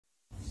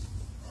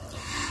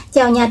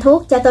Chào nhà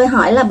thuốc, cho tôi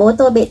hỏi là bố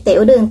tôi bị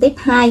tiểu đường tuyếp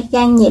 2,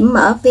 gan nhiễm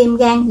mỡ, viêm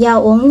gan do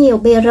uống nhiều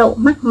bia rượu,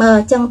 mắt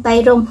mờ, chân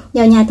tay run,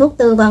 nhờ nhà thuốc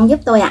tư vấn giúp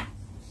tôi ạ.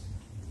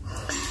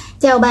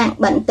 Chào bạn,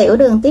 bệnh tiểu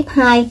đường tuyếp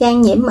 2,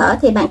 gan nhiễm mỡ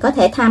thì bạn có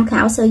thể tham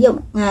khảo sử dụng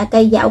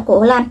cây giảo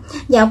cổ lam.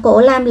 Giảo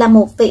cổ lam là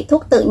một vị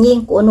thuốc tự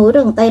nhiên của núi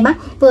rừng Tây Bắc,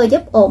 vừa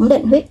giúp ổn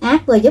định huyết áp,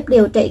 vừa giúp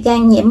điều trị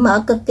gan nhiễm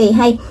mỡ, cực kỳ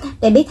hay.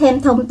 Để biết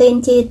thêm thông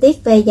tin chi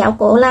tiết về giảo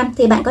cổ lam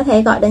thì bạn có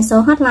thể gọi đến số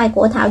hotline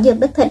của Thảo Dược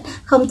Đức Thịnh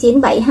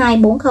 0972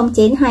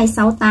 409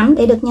 268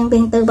 để được nhân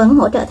viên tư vấn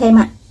hỗ trợ thêm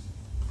ạ.